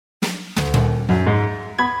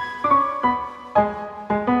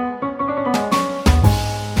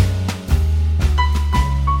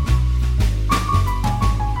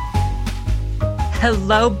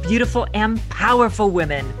Hello, beautiful and powerful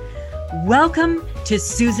women. Welcome to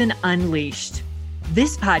Susan Unleashed.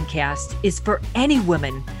 This podcast is for any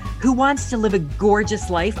woman who wants to live a gorgeous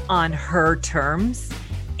life on her terms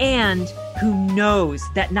and who knows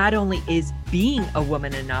that not only is being a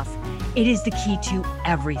woman enough, it is the key to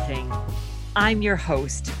everything. I'm your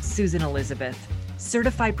host, Susan Elizabeth,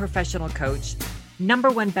 certified professional coach,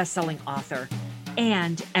 #1 best-selling author,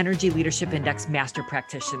 and Energy Leadership Index master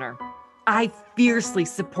practitioner. I fiercely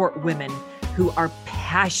support women who are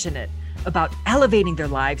passionate about elevating their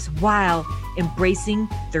lives while embracing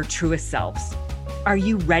their truest selves. Are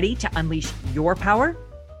you ready to unleash your power?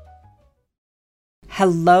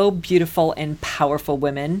 Hello, beautiful and powerful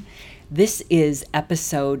women. This is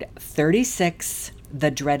episode 36,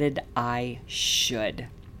 The Dreaded I Should.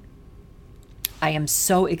 I am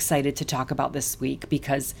so excited to talk about this week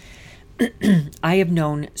because I have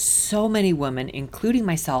known so many women, including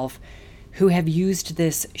myself, who have used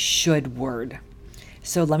this should word.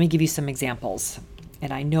 So let me give you some examples.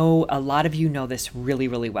 And I know a lot of you know this really,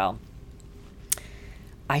 really well.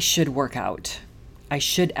 I should work out. I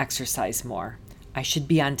should exercise more. I should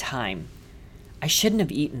be on time. I shouldn't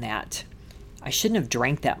have eaten that. I shouldn't have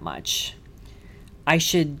drank that much. I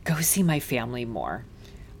should go see my family more.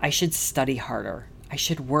 I should study harder. I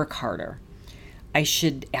should work harder. I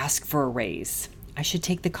should ask for a raise. I should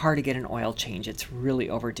take the car to get an oil change. It's really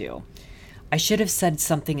overdue. I should have said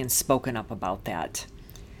something and spoken up about that.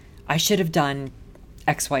 I should have done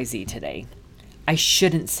XYZ today. I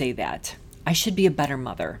shouldn't say that. I should be a better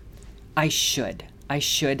mother. I should.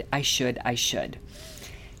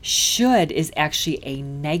 Should is actually a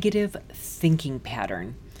negative thinking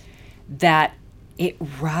pattern that it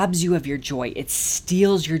robs you of your joy. It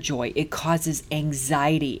steals your joy. It causes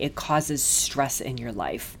anxiety. It causes stress in your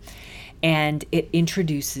life. And it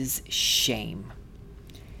introduces shame.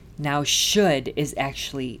 Now, should is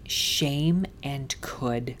actually shame and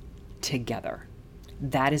could together.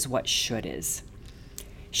 That is what should is.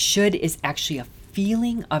 Should is actually a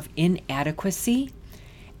feeling of inadequacy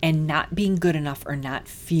and not being good enough or not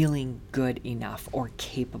feeling good enough or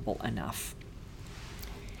capable enough.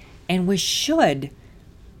 And with should,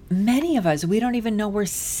 many of us, we don't even know we're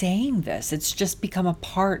saying this. It's just become a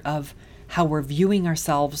part of how we're viewing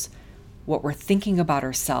ourselves, what we're thinking about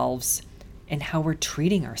ourselves, and how we're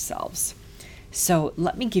treating ourselves. So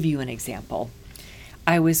let me give you an example.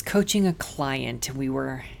 I was coaching a client and we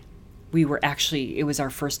were actually, it was our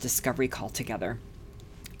first discovery call together.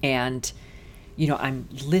 And, I'm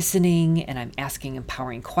listening and I'm asking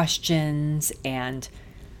empowering questions. And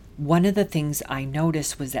one of the things I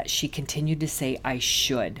noticed was that she continued to say, I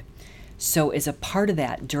should. So as a part of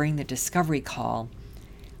that, during the discovery call,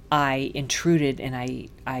 I intruded and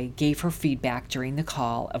I gave her feedback during the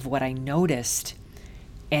call of what I noticed.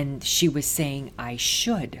 And she was saying, I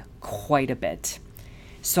should quite a bit.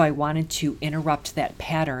 So I wanted to interrupt that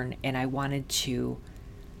pattern and I wanted to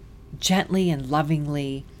gently and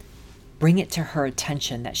lovingly bring it to her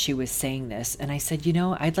attention that she was saying this. And I said,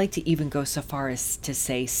 I'd like to even go so far as to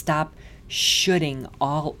say, stop shoulding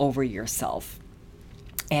all over yourself.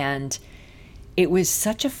 And it was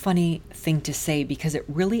such a funny thing to say because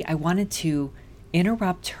I wanted to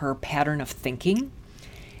interrupt her pattern of thinking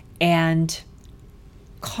and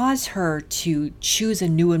cause her to choose a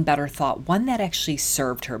new and better thought, one that actually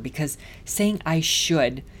served her, because saying I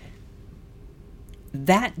should,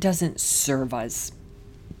 that doesn't serve us.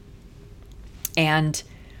 And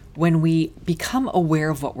when we become aware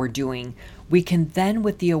of what we're doing, we can then,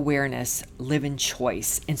 with the awareness, live in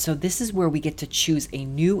choice. And so this is where we get to choose a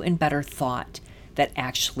new and better thought that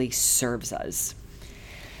actually serves us.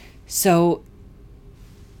 So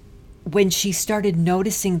when she started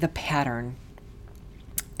noticing the pattern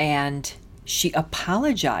and she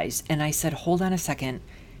apologized, and I said, hold on a second,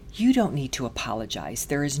 you don't need to apologize.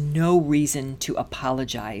 There is no reason to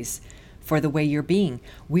apologize for the way you're being.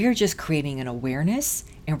 We are just creating an awareness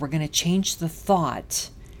and we're going to change the thought.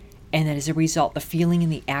 And then as a result, the feeling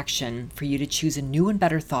and the action for you to choose a new and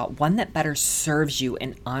better thought, one that better serves you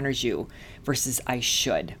and honors you versus I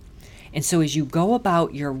should. And so as you go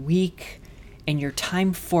about your week and your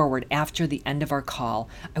time forward after the end of our call,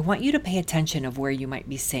 I want you to pay attention of where you might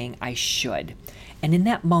be saying I should. And in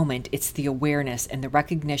that moment, it's the awareness and the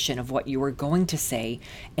recognition of what you were going to say.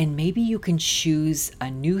 And maybe you can choose a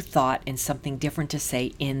new thought and something different to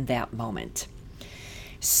say in that moment.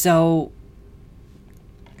 So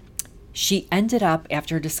she ended up,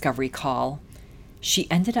 after a discovery call,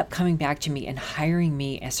 she ended up coming back to me and hiring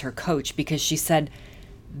me as her coach because she said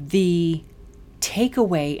the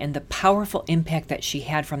takeaway and the powerful impact that she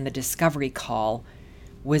had from the discovery call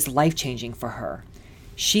was life-changing for her.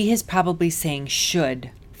 She is probably saying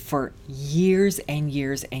should for years and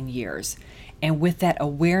years and years. And with that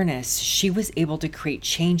awareness, she was able to create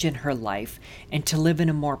change in her life and to live in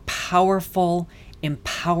a more powerful,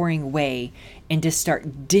 empowering way, and to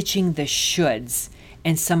start ditching the shoulds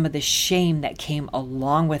and some of the shame that came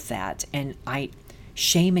along with that. And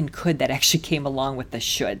shame and could that actually came along with the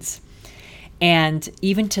shoulds. And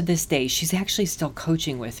even to this day, she's actually still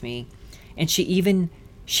coaching with me. And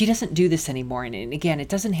she doesn't do this anymore. And again, it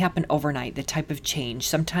doesn't happen overnight, the type of change.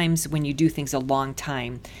 Sometimes when you do things a long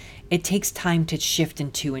time, it takes time to shift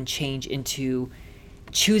into and change into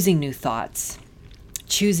choosing new thoughts,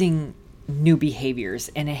 choosing new behaviors,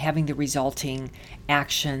 and having the resulting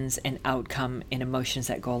actions and outcome and emotions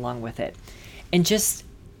that go along with it. And just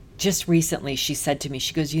recently, she said to me,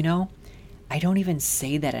 she goes, I don't even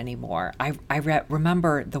say that anymore. I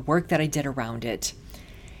remember the work that I did around it.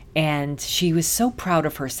 And she was so proud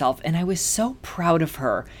of herself. And I was so proud of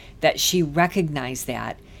her that she recognized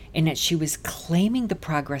that and that she was claiming the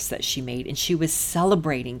progress that she made and she was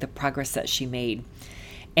celebrating the progress that she made.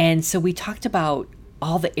 And so we talked about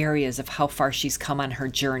all the areas of how far she's come on her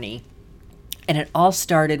journey. And it all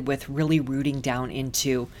started with really rooting down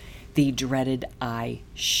into the dreaded I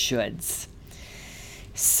shoulds.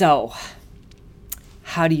 So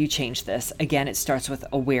how do you change this? Again, it starts with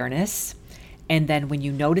awareness. And then when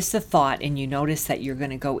you notice the thought and you notice that you're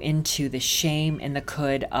going to go into the shame and the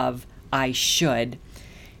could of I should,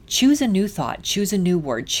 choose a new thought, choose a new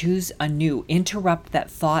word, interrupt that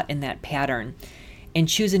thought and that pattern, and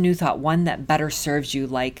choose a new thought, one that better serves you,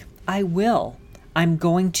 like I will, I'm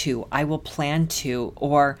going to, I will plan to,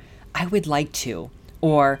 or I would like to,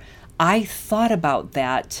 or I thought about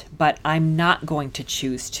that, but I'm not going to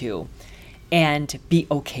choose to, and be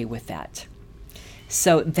okay with that.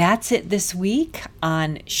 So that's it this week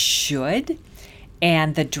on should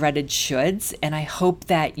and the dreaded shoulds. And I hope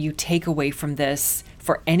that you take away from this,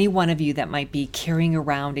 for any one of you that might be carrying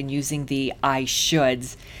around and using the I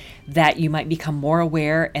shoulds, that you might become more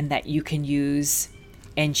aware and that you can use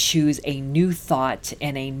and choose a new thought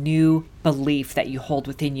and a new belief that you hold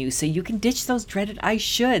within you so you can ditch those dreaded I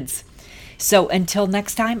shoulds. So until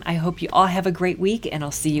next time, I hope you all have a great week, and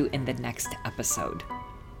I'll see you in the next episode.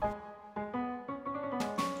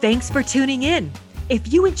 Thanks for tuning in.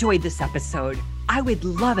 If you enjoyed this episode, I would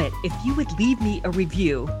love it if you would leave me a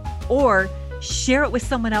review or share it with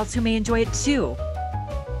someone else who may enjoy it too.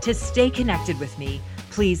 To stay connected with me,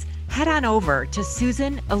 please head on over to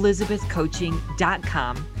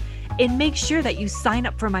SusanElizabethCoaching.com and make sure that you sign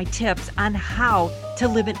up for my tips on how to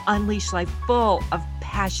live an unleashed life full of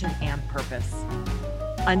passion and purpose.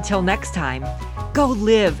 Until next time, go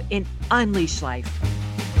live an unleashed life.